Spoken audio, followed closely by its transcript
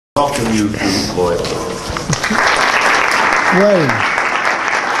welcome you to Loyola.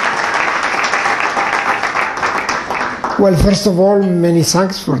 Well, first of all, many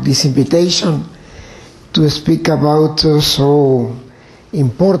thanks for this invitation to speak about so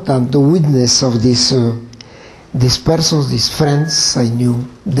important witness of these persons, these friends. I knew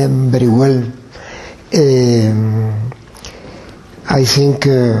them very well. I think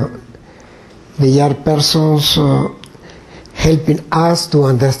they are persons helping us to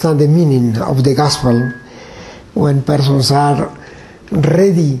understand the meaning of the gospel when persons are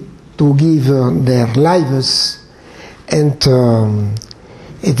ready to give their lives. And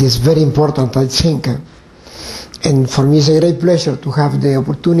it is very important, I think. And for me, it's a great pleasure to have the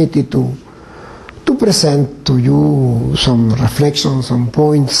opportunity to present to you some reflections, some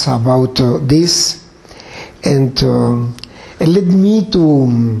points about this. And let me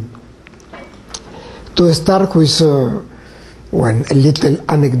to start with a little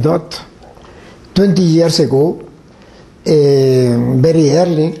anecdote. 20 years ago, very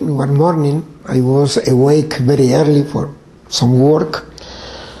early, one morning, I was awake very early for some work.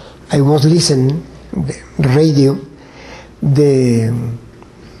 I was listening the radio, the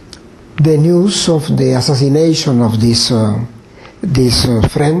news of the assassination of these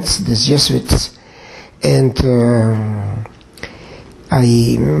friends, these Jesuits, and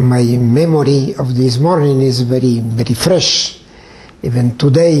my memory of this morning is very, very fresh, even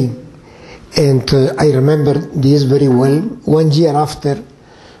today. And I remember this very well. 1 year after,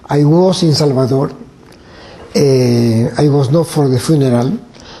 I was in Salvador. I was not for the funeral,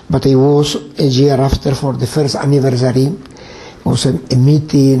 but I was a year after for the first anniversary. It was a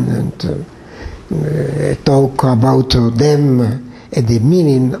meeting and a talk about them and the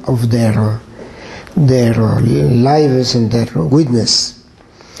meaning of their lives and their witness.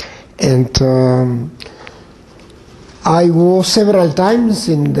 And I was several times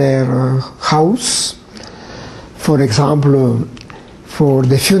in their house, for example, for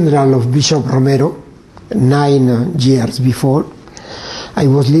the funeral of Bishop Romero, 9 years before. I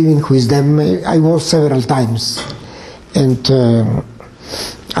was living with them. I was several times. And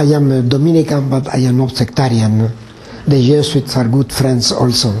I am a Dominican, but I am not sectarian. The Jesuits are good friends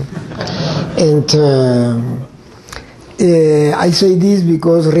also. And I say this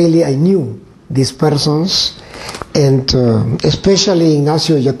because really I knew these persons, and especially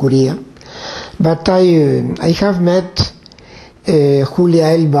Ignacio Yacuria. But I have met Julia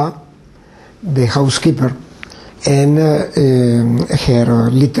Elba, the housekeeper, and her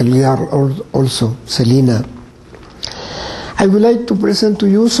little girl also, Selena. I would like to present to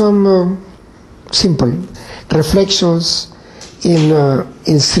you some simple reflections in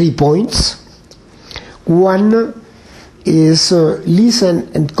 3 points. One is listen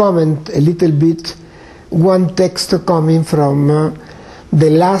and comment a little bit one text coming from the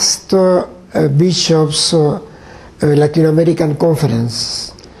last Bishops' Latin American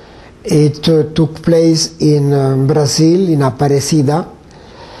Conference. It took place in Brazil, in Aparecida,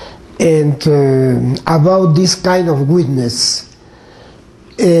 and about this kind of witness.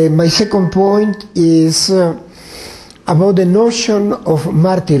 My second point is about the notion of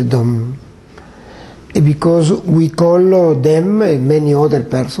martyrdom, because we call them, many other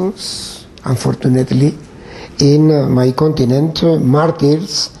persons, unfortunately, in my continent,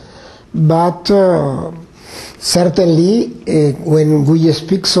 martyrs, but certainly when we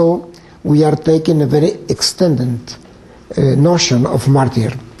speak so, we are taking a very extended notion of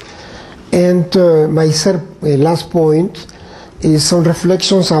martyr. And my last point is some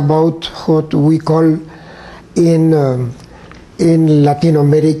reflections about what we call in Latin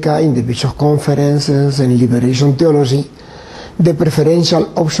America, in the Bishop conferences and liberation theology, the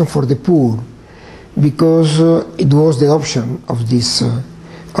preferential option for the poor, because it was the option of these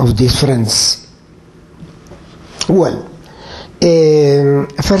friends. Well,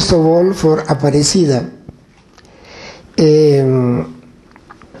 first of all, for Aparecida,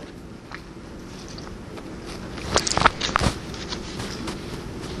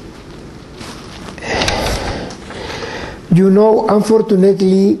 you know,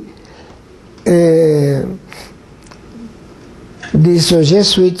 unfortunately, these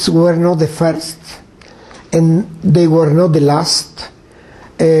Jesuits were not the first, and they were not the last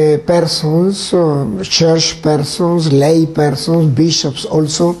persons, church persons, lay persons, bishops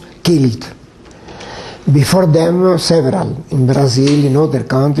also killed. Before them, several, in Brazil, in other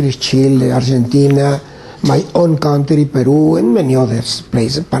countries, Chile, Argentina, my own country, Peru, and many others,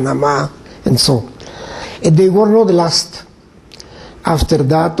 places, Panama, and so. And they were not the last. After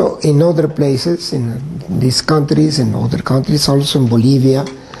that, in other places, in these countries, and other countries also, in Bolivia,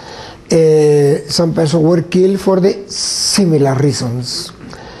 some persons were killed for the similar reasons.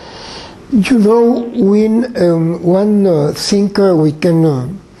 You know, one thing we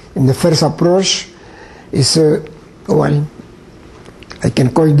can, in the first approach, is, well, I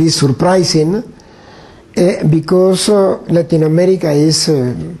can call this surprising, because Latin America is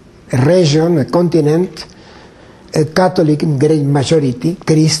a region, a continent, a Catholic in great majority,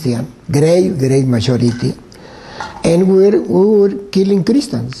 Christian, great majority, and we were killing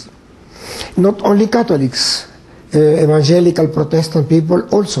Christians. Not only Catholics, evangelical Protestant people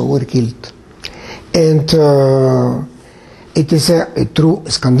also were killed. And it is a true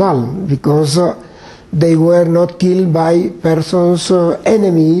scandal, because they were not killed by persons,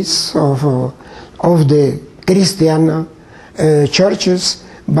 enemies of the Christian churches,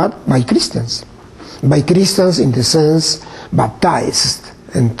 but by Christians. By Christians in the sense baptized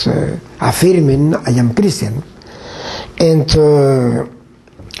and affirming, I am Christian. And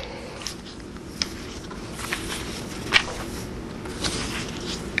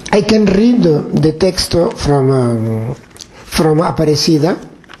I can read the text from Aparecida.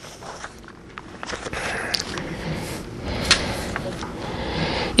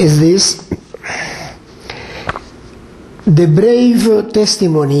 Is this the brave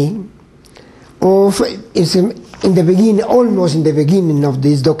testimony of, is in the beginning, almost in the beginning of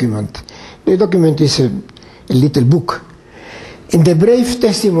this document. The document is a little book. In the brave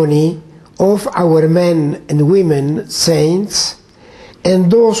testimony of our men and women saints,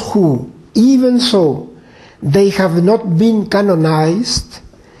 and those who, even so, they have not been canonized,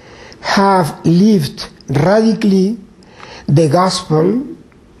 have lived radically the gospel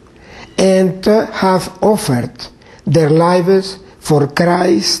and have offered their lives for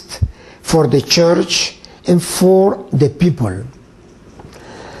Christ, for the church, and for the people.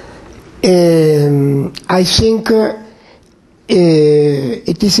 I think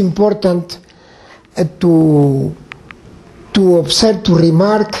it is important to observe, to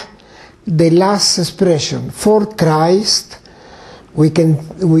remark the last expression, for Christ. We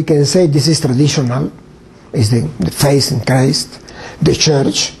can say this is traditional, is the faith in Christ, the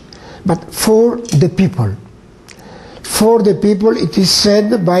church, but for the people. For the people, it is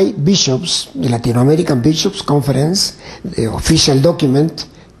said by bishops, the Latin American Bishops' Conference, the official document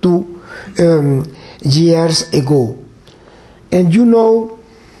 2 years ago. And you know,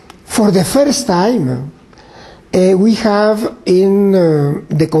 for the first time, we have in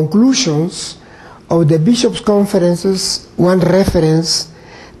the conclusions of the bishops' conferences one reference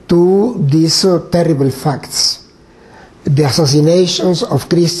to these terrible facts, the assassinations of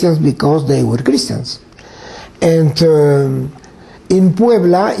Christians because they were Christians. And in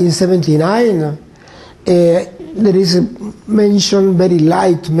Puebla, in 79, there is a mention, very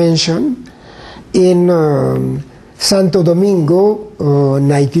light mention, in Santo Domingo,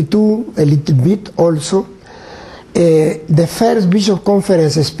 92, a little bit also, the first bishop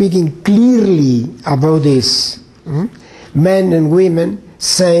conference speaking clearly about this, men and women,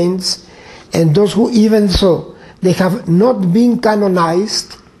 saints, and those who even so, they have not been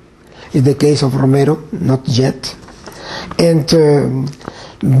canonized, in the case of Romero, not yet, and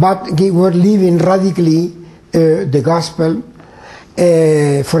but they were living radically the gospel.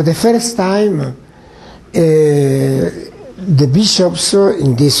 For the first time, the bishops,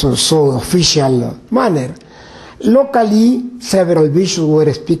 in this so official manner, locally, several bishops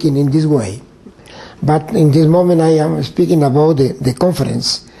were speaking in this way. But in this moment I am speaking about the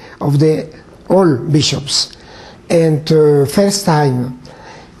conference of the all bishops. And first time,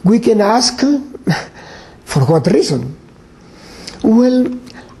 we can ask, for what reason? Well,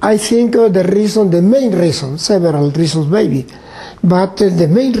 I think the main reason, several reasons maybe, but the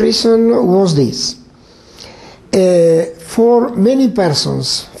main reason was this. For many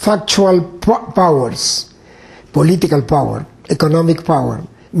persons, factual powers, political power, economic power,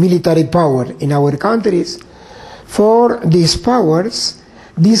 military power in our countries, for these powers,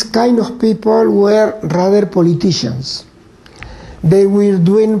 these kind of people were rather politicians. They were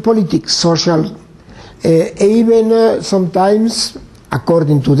doing politics, social, even sometimes,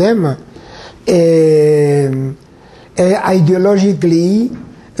 according to them, ideologically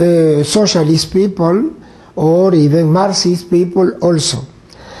socialist people, or even Marxist people also.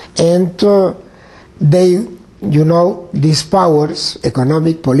 And they, you know, these powers,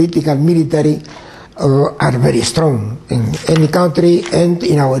 economic, political, military, are very strong in any country, and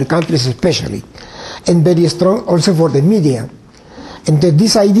in our countries especially, and very strong also for the media. And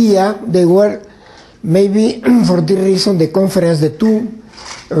this idea, they were, maybe for this reason, the conference, the two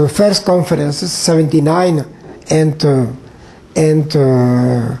first conferences, 79 and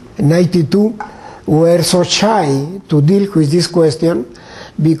 92, were so shy to deal with this question,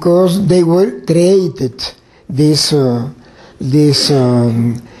 because they were created this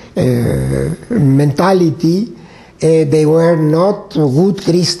mentality. They were not good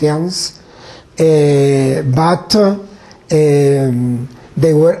Christians, but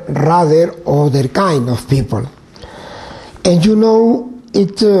they were rather other kind of people. And you know,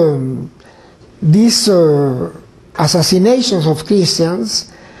 these assassinations of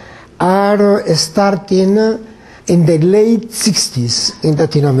Christians are starting in the late 60s in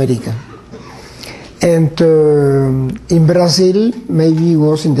Latin America. And in Brazil, maybe it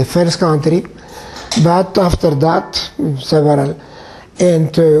was in the first country, but after that, several.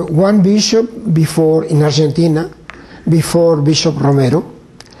 And one bishop before, in Argentina, before Bishop Romero,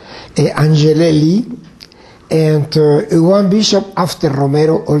 Angelelli, and one bishop after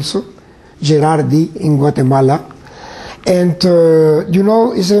Romero also, Gerardi in Guatemala. And you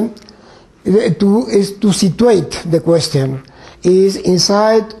know, to situate the question, is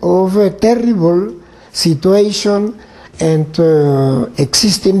inside of a terrible situation and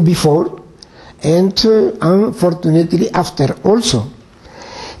existing before, and unfortunately after also.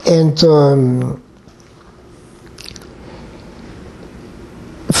 And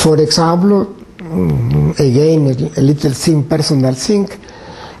for example, again a little thing, personal thing,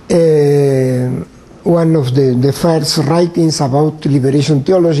 one of the first writings about liberation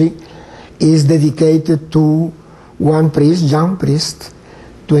theology is dedicated to one priest, young priest,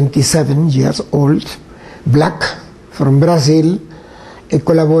 27 years old, black, from Brazil, a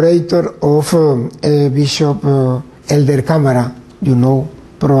collaborator of Bishop Elder Camara, you know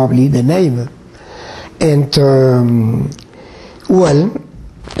probably the name. And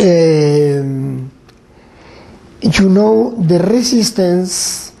you know, the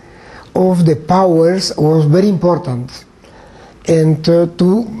resistance of the powers was very important, and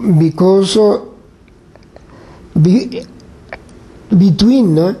because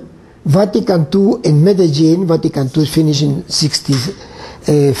between Vatican II and Medellin, Vatican II finished in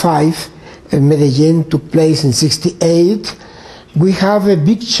 65, and Medellin took place in 68, we have a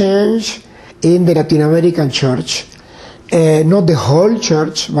big change in the Latin American church. Not the whole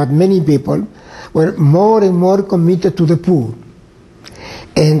church, but many people were more and more committed to the poor.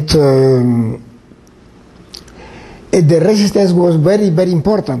 And the resistance was very, very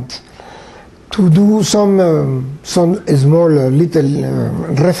important. To do some small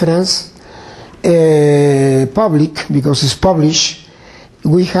little reference, public, because it's published,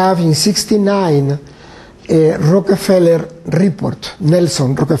 we have in 69 a Rockefeller report.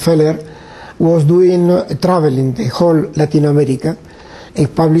 Nelson Rockefeller was doing traveling the whole Latin America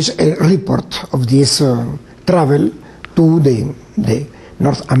and published a report of this travel to the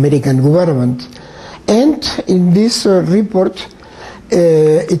North American government. And in this report,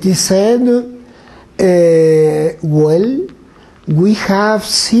 it is said, well, we have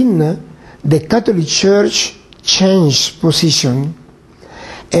seen the Catholic Church change position,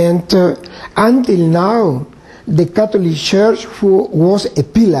 and until now, the Catholic Church was a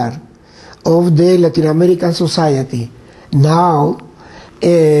pillar of the Latin American society. Now,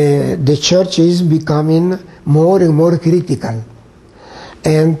 the church is becoming more and more critical.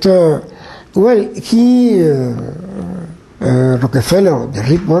 And, well, Rockefeller, the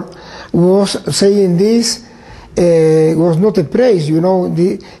report, was saying this was not a praise, you know,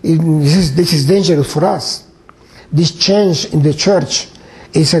 this is dangerous for us. This change in the church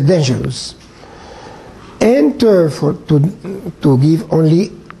is dangerous. And to give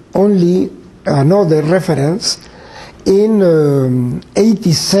only another reference, in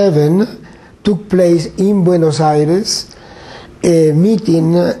 87 took place in Buenos Aires a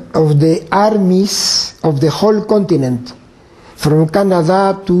meeting of the armies of the whole continent, from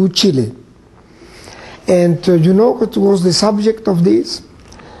Canada to Chile. And you know what was the subject of this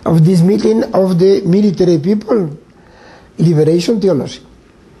meeting of the military people? Liberation theology.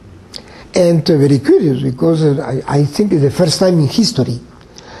 And very curious, because I think it's the first time in history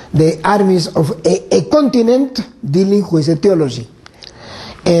the armies of a continent dealing with a theology,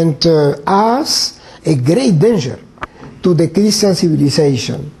 and as a great danger to the Christian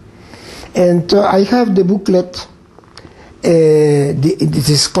civilization. And I have the booklet. This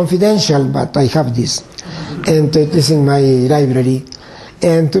is confidential, but I have this, and it is in my library.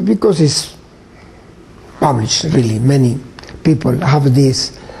 And because it's published, really, many people have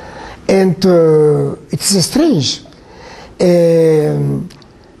this. And it's strange.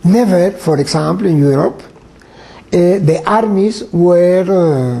 Never, for example, in Europe, the armies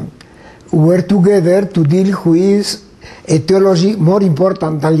were together to deal with a theology more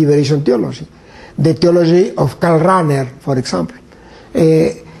important than liberation theology. The theology of Karl Rahner, for example,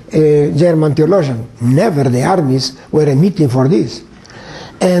 a German theologian. Never the armies were meeting for this.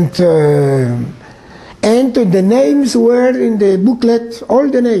 And And the names were in the booklet, all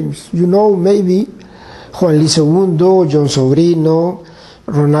the names. You know, maybe Juan Luis II, John Sobrino,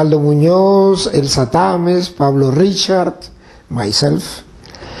 Ronaldo Muñoz, Elsa Tames, Pablo Richard, myself,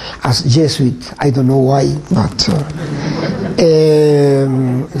 as Jesuit. I don't know why, but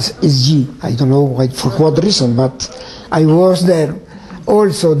it's G. I don't know why, for what reason, but I was there.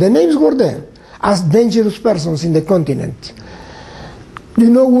 Also, the names were there as dangerous persons in the continent. You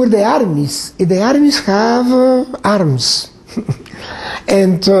know where the armies? The armies have arms.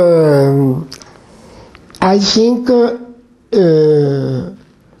 And I think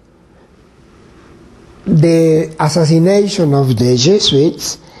the assassination of the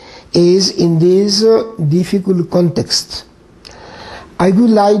Jesuits is in this difficult context. I would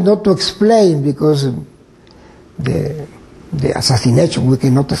like not to explain, because the assassination we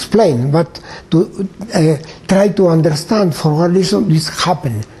cannot explain, but to try to understand for what reason this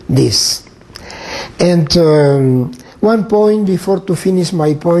happened, this. And one point before to finish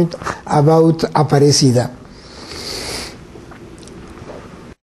my point about Aparecida.